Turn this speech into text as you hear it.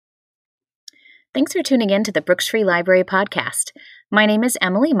Thanks for tuning in to the Brooks Free Library podcast. My name is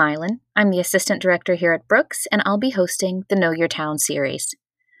Emily Milan. I'm the Assistant Director here at Brooks, and I'll be hosting the Know Your Town series.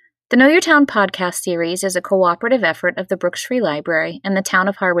 The Know Your Town podcast series is a cooperative effort of the Brooks Free Library and the Town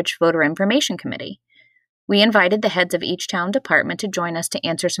of Harwich Voter Information Committee. We invited the heads of each town department to join us to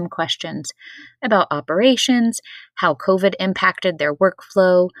answer some questions about operations, how COVID impacted their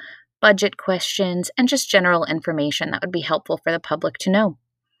workflow, budget questions, and just general information that would be helpful for the public to know.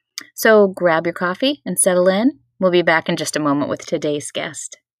 So grab your coffee and settle in. We'll be back in just a moment with today's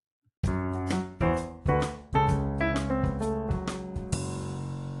guest.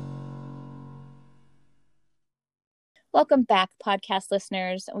 Welcome back, podcast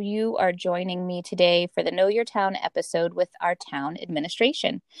listeners. You are joining me today for the Know Your Town episode with our town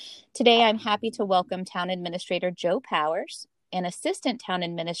administration. Today, I'm happy to welcome Town Administrator Joe Powers and Assistant Town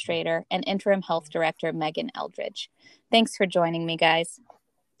Administrator and Interim Health Director Megan Eldridge. Thanks for joining me, guys.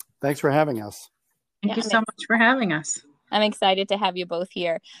 Thanks for having us. Thank you so much for having us. I'm excited to have you both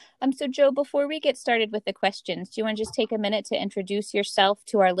here. So Joe, before we get started with the questions, do you want to just take a minute to introduce yourself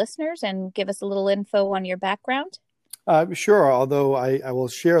to our listeners and give us a little info on your background? Sure, although I will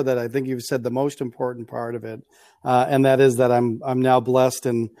share that I think you've said the most important part of it, and that is that I'm now blessed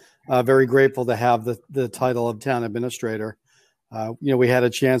and very grateful to have the title of Town Administrator. We had a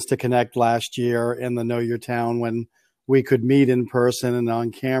chance to connect last year in the Know Your Town when we could meet in person and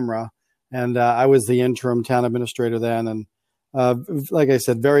on camera. And I was the interim town administrator then. And like I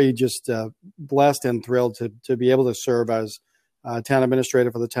said, very just blessed and thrilled to be able to serve as town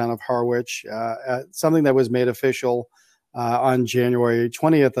administrator for the town of Harwich, something that was made official on January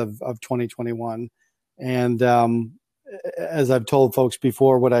 20th of 2021. And as I've told folks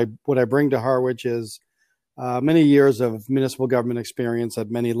before, what I bring to Harwich is many years of municipal government experience at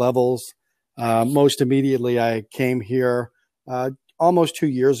many levels. Most immediately, I came here almost 2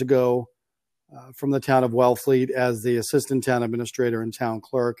 years ago from the town of Wellfleet as the assistant town administrator and town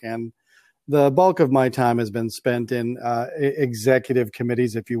clerk. And the bulk of my time has been spent in executive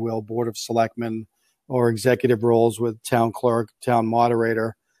committees, if you will, board of selectmen or executive roles with town clerk, town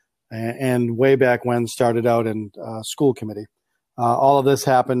moderator, and way back when started out in school committee. All of this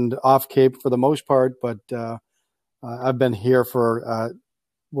happened off Cape for the most part, but I've been here for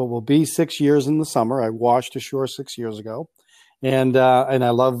what will be 6 years in the summer. I washed ashore 6 years ago. And I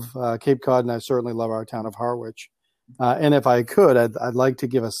love Cape Cod, and I certainly love our town of Harwich. And if I could, I'd like to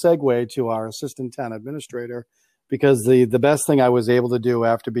give a segue to our assistant town administrator, because the best thing I was able to do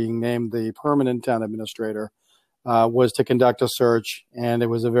after being named the permanent town administrator was to conduct a search, and it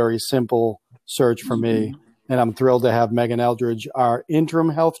was a very simple search for me. And I'm thrilled to have Megan Eldridge, our interim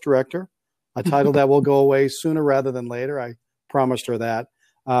health director, a title that will go away sooner rather than later. I promised her that.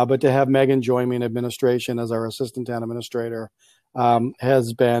 But to have Megan join me in administration as our assistant town administrator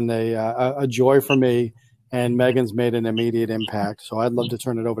has been a joy for me, and Megan's made an immediate impact. So I'd love to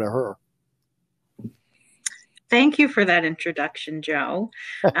turn it over to her. Thank you for that introduction, Joe.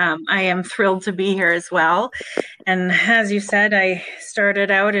 I am thrilled to be here as well. And as you said, I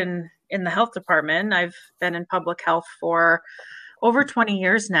started out in the health department. I've been in public health for over 20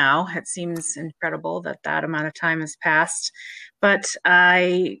 years now. It seems incredible that amount of time has passed. But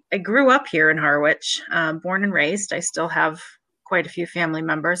I grew up here in Harwich, born and raised. I still have quite a few family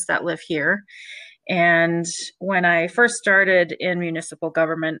members that live here. And when I first started in municipal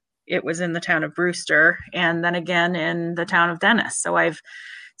government, it was in the town of Brewster, and then again in the town of Dennis. So I've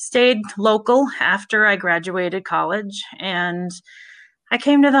stayed local after I graduated college, and I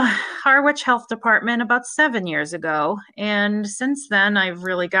came to the Harwich Health Department about 7 years ago. And since then, I've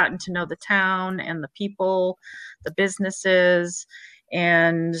really gotten to know the town and the people, the businesses.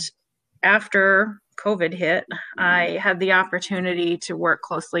 And after COVID hit, I had the opportunity to work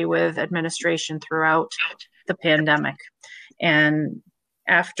closely with administration throughout the pandemic. And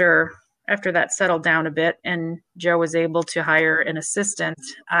after that settled down a bit and Joe was able to hire an assistant,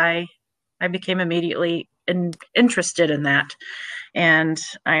 I became immediately interested in that. And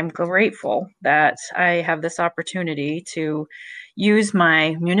I'm grateful that I have this opportunity to use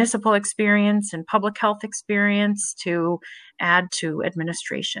my municipal experience and public health experience to add to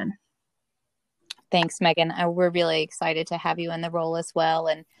administration. Thanks, Megan. We're really excited to have you in the role as well.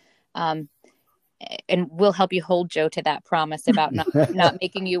 And we'll help you hold Joe to that promise about not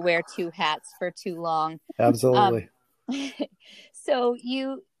making you wear two hats for too long. Absolutely. So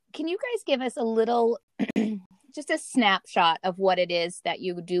can you guys give us a little, just a snapshot of what it is that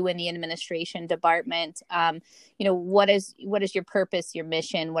you do in the administration department? What is your purpose, your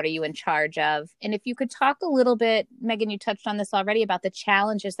mission? What are you in charge of? And if you could talk a little bit, Megan, you touched on this already, about the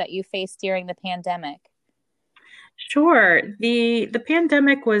challenges that you faced during the pandemic. Sure. The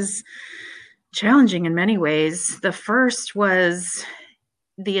pandemic was challenging in many ways. The first was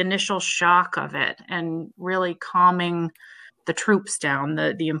the initial shock of it and really calming the troops down,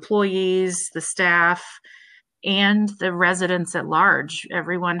 the employees, the staff, and the residents at large.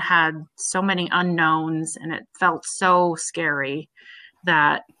 Everyone had so many unknowns, and it felt so scary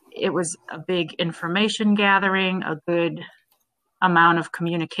that it was a big information gathering, a good amount of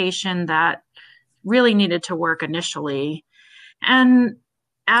communication that really needed to work initially. And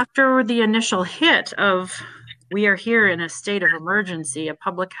after the initial hit of we are here in a state of emergency, a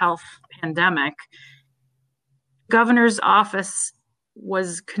public health pandemic, governor's office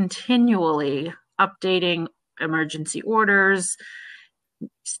was continually updating emergency orders,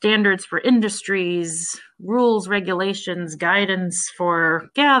 standards for industries, rules, regulations, guidance for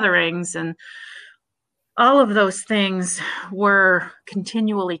gatherings, and all of those things were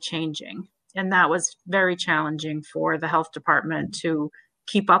continually changing. And that was very challenging for the health department to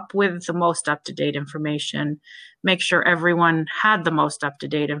keep up with the most up-to-date information, make sure everyone had the most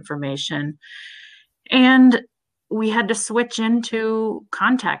up-to-date information. And we had to switch into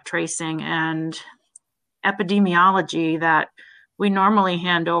contact tracing and epidemiology that we normally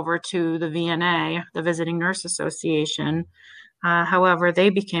hand over to the VNA, the Visiting Nurse Association. However, they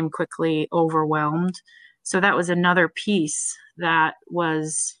became quickly overwhelmed. So that was another piece that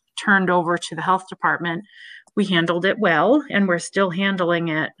was turned over to the health department. We handled it well, and we're still handling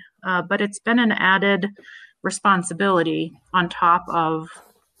it, but it's been an added responsibility on top of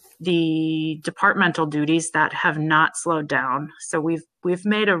the departmental duties that have not slowed down. So we've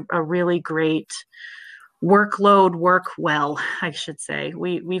made a really great workload work well, I should say.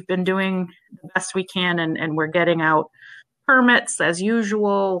 We've been doing the best we can, and we're getting out permits as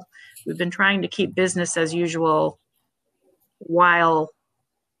usual. We've been trying to keep business as usual while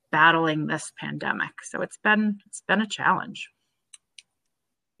battling this pandemic. So it's been a challenge.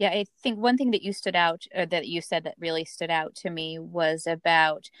 Yeah, I think one thing that you stood out, or that you said that really stood out to me, was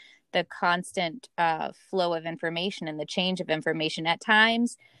about the constant flow of information and the change of information. At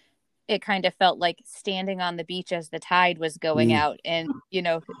times, it kind of felt like standing on the beach as the tide was going out, and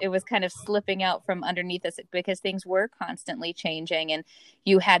it was kind of slipping out from underneath us because things were constantly changing, and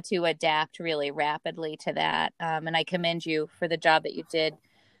you had to adapt really rapidly to that. And I commend you for the job that you did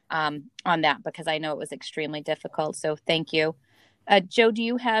on that, because I know it was extremely difficult. So thank you. Joe, do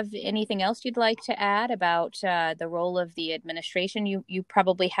you have anything else you'd like to add about the role of the administration? You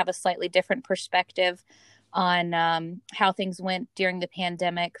probably have a slightly different perspective on how things went during the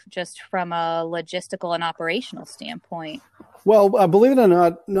pandemic, just from a logistical and operational standpoint. Well, believe it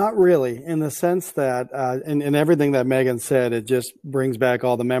or not really, in the sense that, and everything that Megan said, it just brings back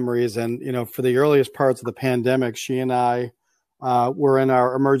all the memories. And, for the earliest parts of the pandemic, she and I were in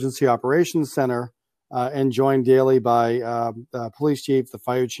our emergency operations center and joined daily by the police chief, the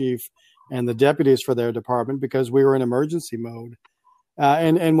fire chief, and the deputies for their department, because we were in emergency mode.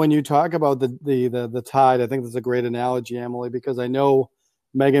 And when you talk about the tide, I think that's a great analogy, Emily, because I know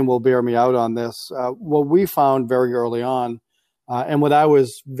Megan will bear me out on this. What we found very early on, and what I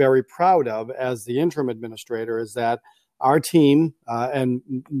was very proud of as the interim administrator, is that our team, and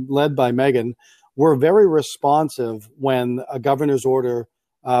led by Megan, were very responsive when a governor's order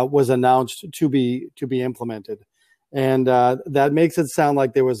was announced to be implemented. And that makes it sound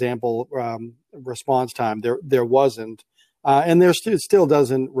like there was ample response time. There wasn't. And there still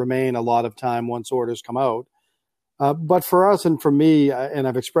doesn't remain a lot of time once orders come out. But for us and for me, and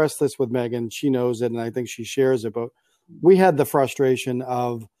I've expressed this with Megan, she knows it, and I think she shares it, but we had the frustration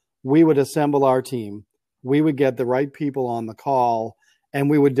of, we would assemble our team, we would get the right people on the call, and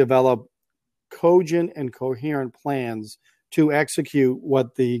we would develop cogent and coherent plans to execute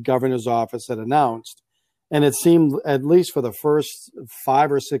what the governor's office had announced. And it seemed, at least for the first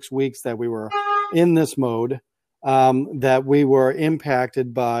 5 or 6 weeks that we were in this mode, that we were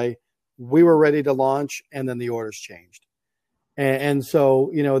impacted by, we were ready to launch, and then the orders changed. And so,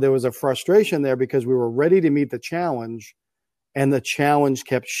 there was a frustration there because we were ready to meet the challenge, and the challenge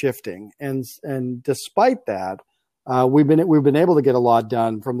kept shifting. And despite that, we've been able to get a lot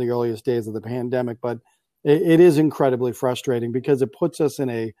done from the earliest days of the pandemic, but it is incredibly frustrating because it puts us in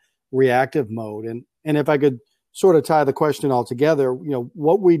a reactive mode. And if I could sort of tie the question all together,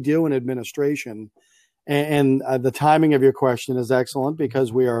 what we do in administration, and the timing of your question is excellent,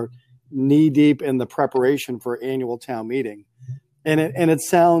 because we are knee deep in the preparation for annual town meeting. And it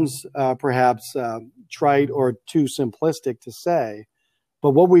sounds perhaps trite or too simplistic to say,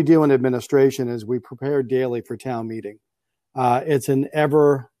 but what we do in administration is we prepare daily for town meeting. It's an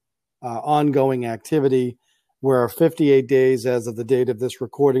ever ongoing activity. We're 58 days as of the date of this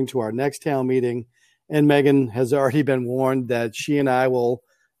recording to our next town meeting. And Megan has already been warned that she and I will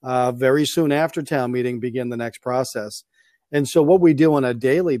very soon after town meeting, begin the next process. And so what we do on a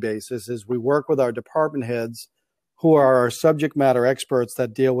daily basis is we work with our department heads, who are our subject matter experts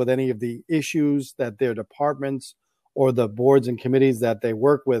that deal with any of the issues that their departments or the boards and committees that they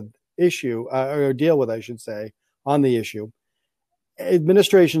work with or deal with, I should say, on the issue.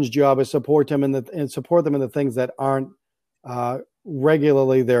 Administration's job is support them in the things that aren't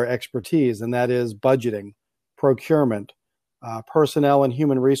regularly their expertise, and that is budgeting, procurement, personnel and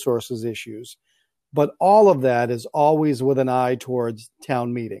human resources issues. But all of that is always with an eye towards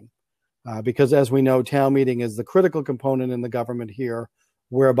town meeting, because as we know, town meeting is the critical component in the government here,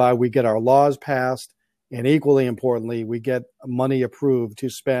 whereby we get our laws passed, and equally importantly, we get money approved to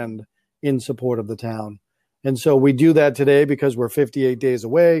spend in support of the town. And so we do that today because we're 58 days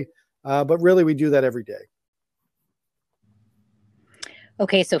away, but really we do that every day.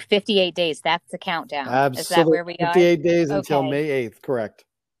 Okay, so 58 days, that's the countdown. Absolutely. Is that where we are? 58 days until May 8th, correct.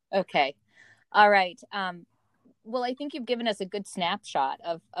 Okay. All right. Well, I think you've given us a good snapshot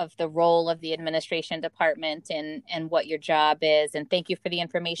of the role of the administration department and what your job is. And thank you for the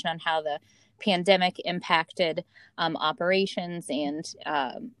information on how the pandemic impacted operations and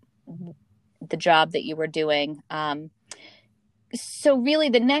the job that you were doing. So really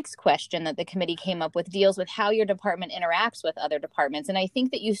the next question that the committee came up with deals with how your department interacts with other departments. And I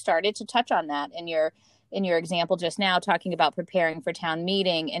think that you started to touch on that in your example just now, talking about preparing for town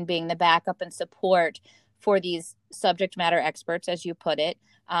meeting and being the backup and support for these subject matter experts, as you put it,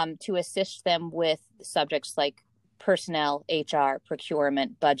 to assist them with subjects like personnel, HR,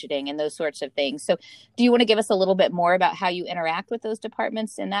 procurement, budgeting, and those sorts of things. So do you want to give us a little bit more about how you interact with those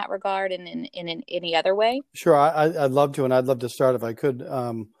departments in that regard and in any other way? Sure. I'd love to, and I'd love to start if I could,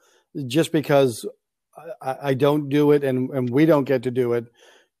 just because I don't do it and we don't get to do it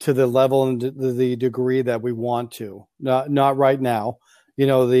to the level and the degree that we want to. Not right now. You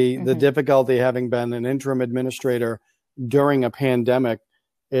know, the difficulty having been an interim administrator during a pandemic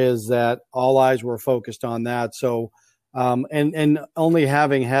is that all eyes were focused on that. So, and only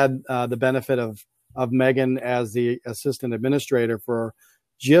having had the benefit of Megan as the assistant administrator for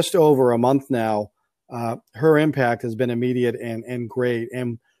just over a month now, her impact has been immediate and great.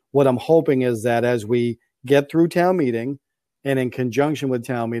 And what I'm hoping is that as we get through town meeting and in conjunction with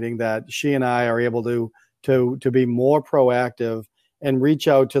town meeting, that she and I are able to be more proactive and reach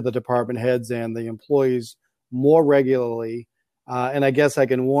out to the department heads and the employees more regularly. And I guess I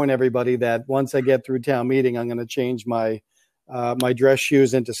can warn everybody that once I get through town meeting, I'm going to change my dress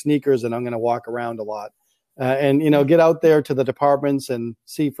shoes into sneakers, and I'm going to walk around a lot. And, get out there to the departments and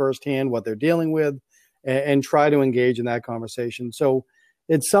see firsthand what they're dealing with and try to engage in that conversation. So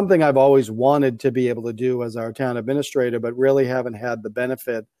it's something I've always wanted to be able to do as our town administrator, but really haven't had the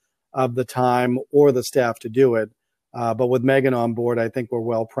benefit of the time or the staff to do it. But with Megan on board, I think we're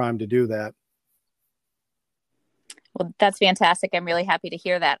well primed to do that. Well, that's fantastic. I'm really happy to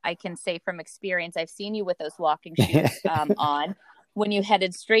hear that. I can say from experience, I've seen you with those walking shoes on when you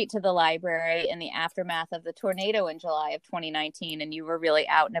headed straight to the library in the aftermath of the tornado in July of 2019. And you were really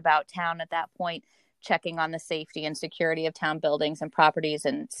out and about town at that point, checking on the safety and security of town buildings and properties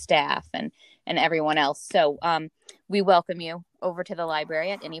and staff and everyone else. So we welcome you over to the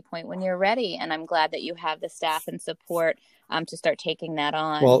library at any point when you're ready. And I'm glad that you have the staff and support to start taking that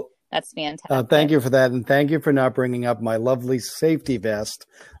on. Well, that's fantastic. Thank you for that. And thank you for not bringing up my lovely safety vest,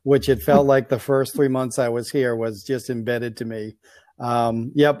 which it felt like the first 3 months I was here was just embedded to me.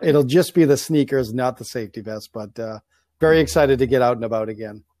 Yep. It'll just be the sneakers, not the safety vest, but very excited to get out and about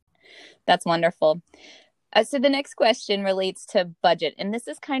again. That's wonderful. So the next question relates to budget. And this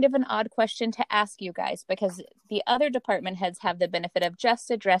is kind of an odd question to ask you guys because the other department heads have the benefit of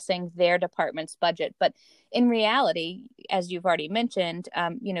just addressing their department's budget. But in reality, as you've already mentioned,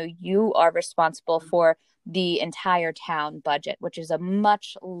 you are responsible for the entire town budget, which is a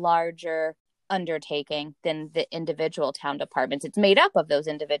much larger undertaking than the individual town departments. It's made up of those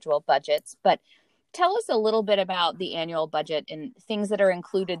individual budgets, but tell us a little bit about the annual budget and things that are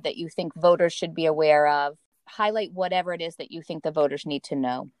included that you think voters should be aware of. Highlight whatever it is that you think the voters need to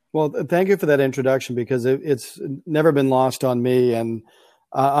know. Well, thank you for that introduction because it's never been lost on me. And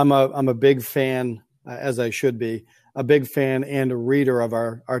I'm a big fan, as I should be, a big fan and a reader of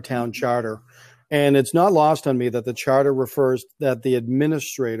our town charter. And it's not lost on me that the charter refers that the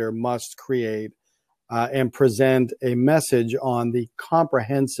administrator must create and present a message on the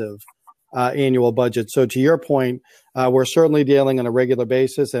comprehensive annual budget. So to your point, we're certainly dealing on a regular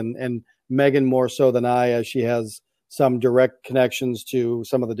basis and Megan more so than I, as she has some direct connections to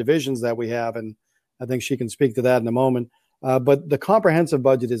some of the divisions that we have. And I think she can speak to that in a moment. But the comprehensive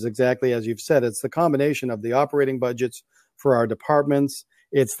budget is exactly as you've said. It's the combination of the operating budgets for our departments.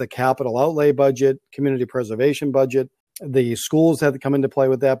 It's the capital outlay budget, community preservation budget. The schools have to come into play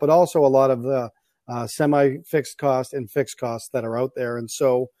with that, but also a lot of the semi-fixed costs and fixed costs that are out there. And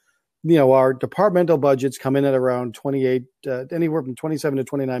so, our departmental budgets come in at around 28, anywhere from 27 to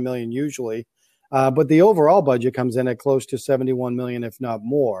 29 million usually. But the overall budget comes in at close to 71 million, if not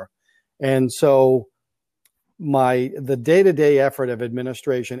more. And so the day-to-day effort of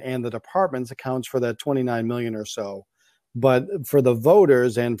administration and the departments accounts for that 29 million or so. But for the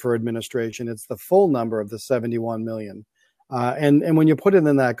voters and for administration, it's the full number of the 71 million. And when you put it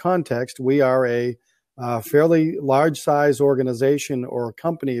in that context, we are a fairly large size organization or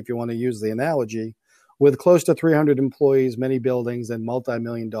company, if you want to use the analogy, with close to 300 employees, many buildings, and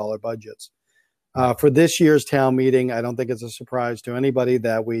multi-million-dollar budgets. For this year's town meeting, I don't think it's a surprise to anybody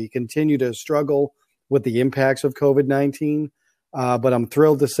that we continue to struggle with the impacts of COVID-19. But I'm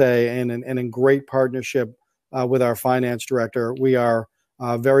thrilled to say, and in great partnership with our finance director, we are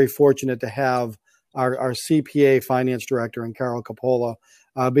very fortunate to have our CPA finance director in Carol Capola,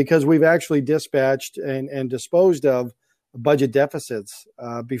 because we've actually dispatched and disposed of budget deficits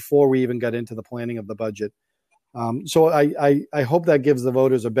before we even got into the planning of the budget. So I hope that gives the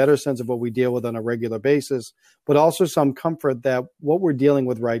voters a better sense of what we deal with on a regular basis, but also some comfort that what we're dealing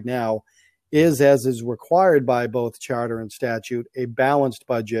with right now is, as is required by both charter and statute, a balanced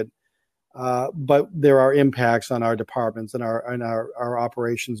budget. But there are impacts on our departments and our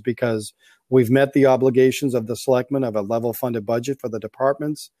operations, because we've met the obligations of the selectmen of a level funded budget for the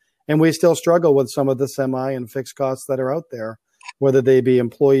departments. And we still struggle with some of the semi and fixed costs that are out there, whether they be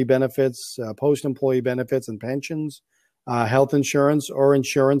employee benefits, post-employee benefits and pensions, health insurance, or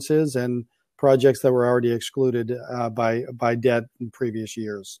insurances and projects that were already excluded by debt in previous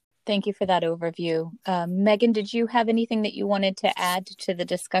years. Thank you for that overview. Megan, did you have anything that you wanted to add to the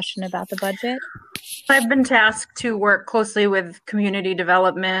discussion about the budget? I've been tasked to work closely with community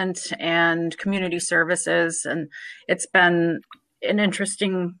development and community services, and it's been an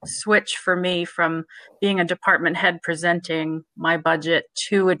interesting switch for me from being a department head presenting my budget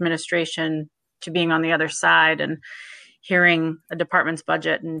to administration to being on the other side and hearing a department's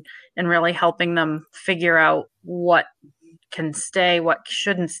budget and really helping them figure out what can stay, what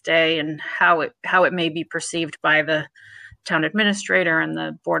shouldn't stay, and how it may be perceived by the town administrator and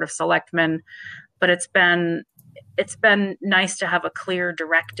the board of selectmen. But it's been nice to have a clear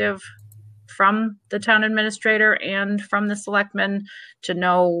directive from the town administrator and from the selectmen to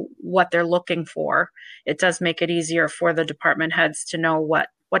know what they're looking for. It does make it easier for the department heads to know what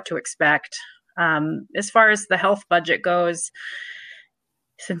to expect. As far as the health budget goes,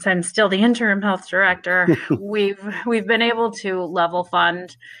 since I'm still the interim health director, we've been able to level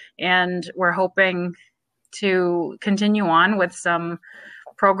fund, and we're hoping to continue on with some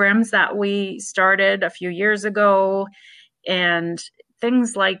programs that we started a few years ago, and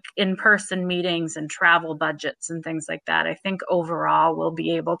things like in-person meetings and travel budgets and things like that. I think overall will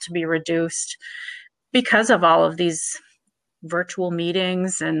be able to be reduced because of all of these virtual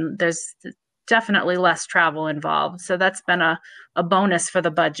meetings, and there's definitely less travel involved. So that's been a bonus for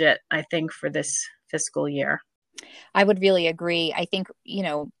the budget, I think, for this fiscal year. I would really agree. I think,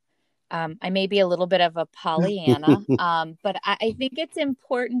 I may be a little bit of a Pollyanna, but I think it's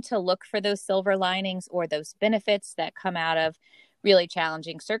important to look for those silver linings or those benefits that come out of really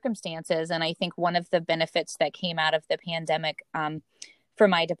challenging circumstances. And I think one of the benefits that came out of the pandemic for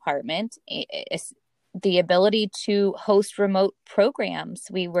my department is the ability to host remote programs.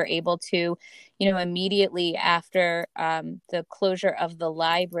 We were able to, immediately after the closure of the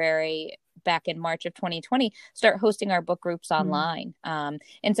library back in March of 2020, start hosting our book groups online.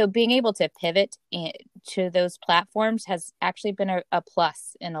 And so being able to pivot to those platforms has actually been a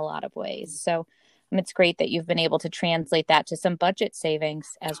plus in a lot of ways. So it's great that you've been able to translate that to some budget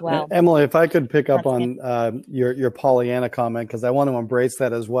savings as well. Emily, if I could pick up on your Pollyanna comment, because I want to embrace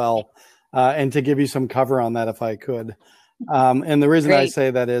that as well. And to give you some cover on that, if I could. And the reason I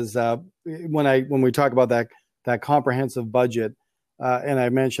say that is when we talk about that comprehensive budget, and I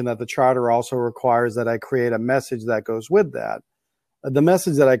mentioned that the charter also requires that I create a message that goes with that. The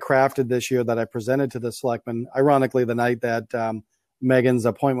message that I crafted this year that I presented to the selectmen, ironically, the night that Megan's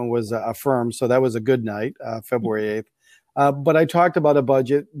appointment was affirmed, so that was a good night, February 8th. But I talked about a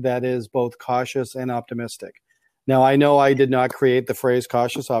budget that is both cautious and optimistic. Now, I know I did not create the phrase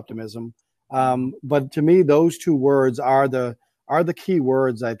cautious optimism, but to me, those two words are the key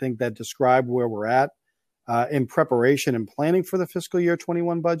words, I think, that describe where we're at in preparation and planning for the fiscal year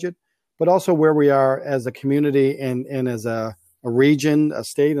 21 budget, but also where we are as a community and as a region, a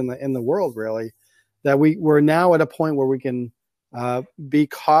state in the world, really, that we're now at a point where we can be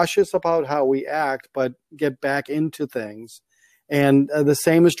cautious about how we act, but get back into things And the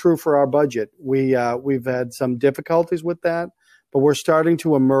same is true for our budget. We've had some difficulties with that, but we're starting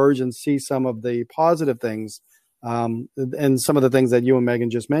to emerge and see some of the positive things, and some of the things that you and Megan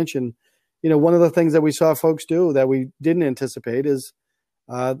just mentioned. One of the things that we saw folks do that we didn't anticipate is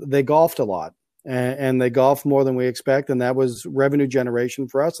they golfed a lot, and they golfed more than we expect, and that was revenue generation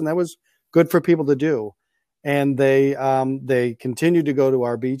for us, and that was good for people to do. And they continued to go to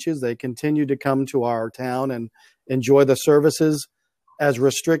our beaches. They continued to come to our town and enjoy the services, as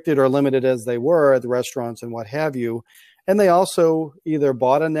restricted or limited as they were at the restaurants and what have you. And they also either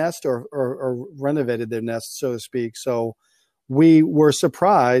bought a nest or renovated their nest, so to speak. So we were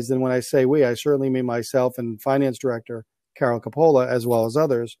surprised. And when I say we, I certainly mean myself and Finance Director Carol Coppola, as well as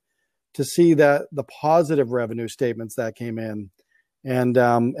others, to see that the positive revenue statements that came in. And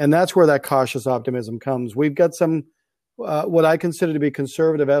that's where that cautious optimism comes. We've got some what I consider to be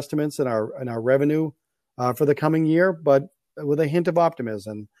conservative estimates in our revenue for the coming year, but with a hint of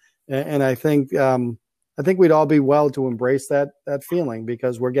optimism. And I think we'd all be well to embrace that feeling,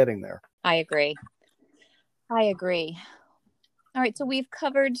 because we're getting there. I agree. All right, so we've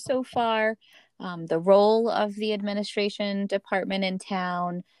covered so far the role of the administration department in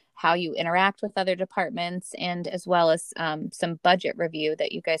town, how you interact with other departments, and as well as some budget review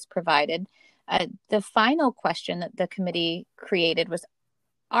that you guys provided. The final question that the committee created was,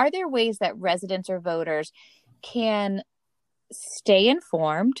 are there ways that residents or voters can stay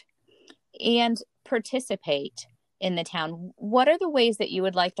informed and participate in the town? What are the ways that you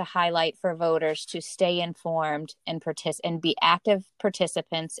would like to highlight for voters to stay informed and be active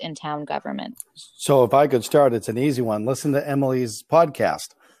participants in town government? So if I could start, it's an easy one. Listen to Emily's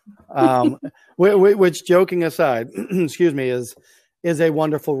podcast, which, joking aside, excuse me, is a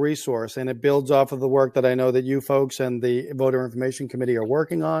wonderful resource, and it builds off of the work that I know that you folks and the Voter Information Committee are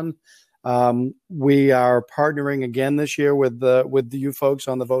working on. We are partnering again this year with you folks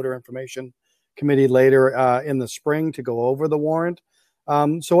on the Voter Information Committee later in the spring to go over the warrant.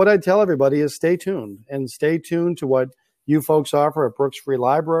 So what I'd tell everybody is stay tuned to what you folks offer at Brooks Free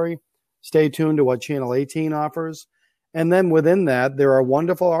Library. Stay tuned to what Channel 18 offers. And then within that, there are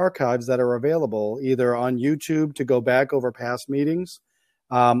wonderful archives that are available either on YouTube to go back over past meetings.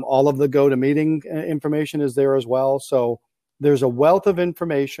 All of the GoToMeeting information is there as well. So there's a wealth of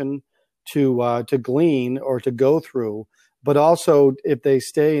information to glean or to go through. But also, if they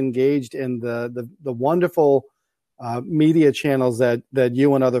stay engaged in the wonderful media channels that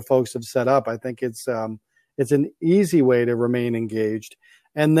you and other folks have set up, I think it's an easy way to remain engaged.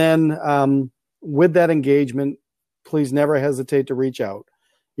 And then with that engagement, please never hesitate to reach out.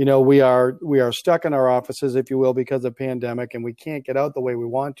 We are stuck in our offices, if you will, because of pandemic, and we can't get out the way we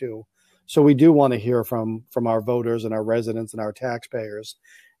want to. So we do want to hear from our voters and our residents and our taxpayers.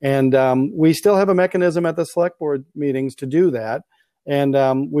 And we still have a mechanism at the select board meetings to do that. And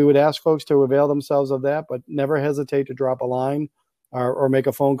we would ask folks to avail themselves of that, but never hesitate to drop a line or make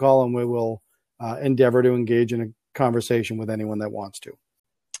a phone call, and we will endeavor to engage in a conversation with anyone that wants to.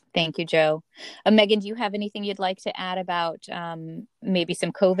 Thank you, Joe. Megan, do you have anything you'd like to add about maybe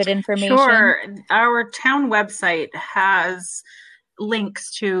some COVID information? Sure. Our town website has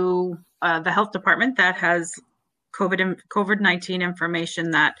links to the health department that has COVID-19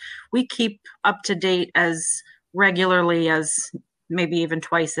 information that we keep up to date as regularly as maybe even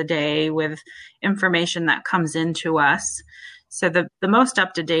twice a day with information that comes into us. So the most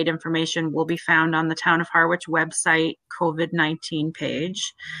up-to-date information will be found on the Town of Harwich website COVID-19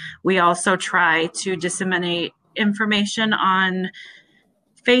 page. We also try to disseminate information on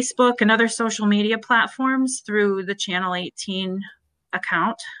Facebook and other social media platforms through the Channel 18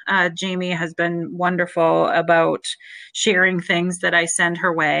 account. Jamie has been wonderful about sharing things that I send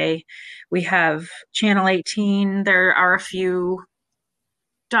her way. We have Channel 18. There are a few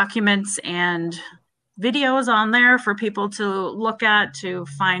documents and videos on there for people to look at to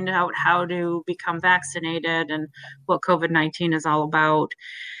find out how to become vaccinated and what COVID-19 is all about.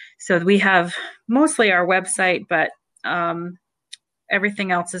 So we have mostly our website, but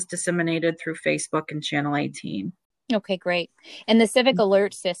everything else is disseminated through Facebook and Channel 18. Okay, great. And the Civic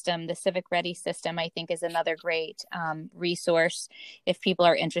Alert system, the Civic Ready system, I think is another great resource if people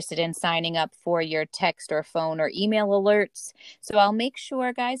are interested in signing up for your text or phone or email alerts. So I'll make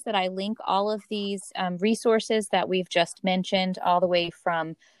sure, guys, that I link all of these resources that we've just mentioned, all the way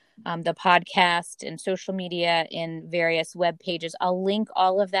from the podcast and social media in various web pages. I'll link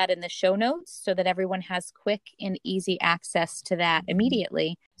all of that in the show notes so that everyone has quick and easy access to that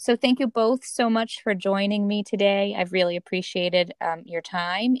immediately. So thank you both so much for joining me today. I've really appreciated your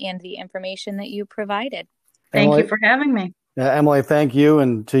time and the information that you provided. Thank you for having me. Emily, thank you,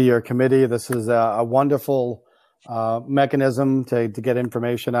 and to your committee. This is a wonderful mechanism to get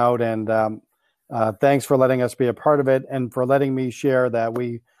information out. And thanks for letting us be a part of it and for letting me share that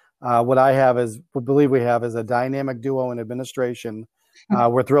we believe we have is a dynamic duo in administration.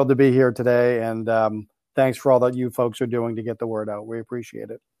 We're thrilled to be here today, and thanks for all that you folks are doing to get the word out. We appreciate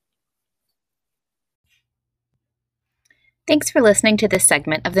it. Thanks for listening to this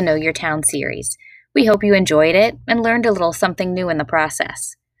segment of the Know Your Town series. We hope you enjoyed it and learned a little something new in the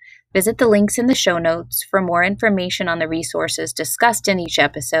process. Visit the links in the show notes for more information on the resources discussed in each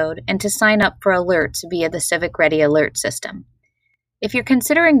episode and to sign up for alerts via the Civic Ready alert system. If you're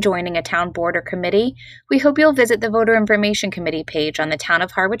considering joining a town board or committee, we hope you'll visit the Voter Information Committee page on the Town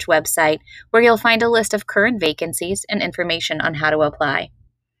of Harwich website, where you'll find a list of current vacancies and information on how to apply.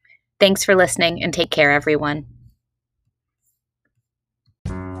 Thanks for listening, and take care, everyone.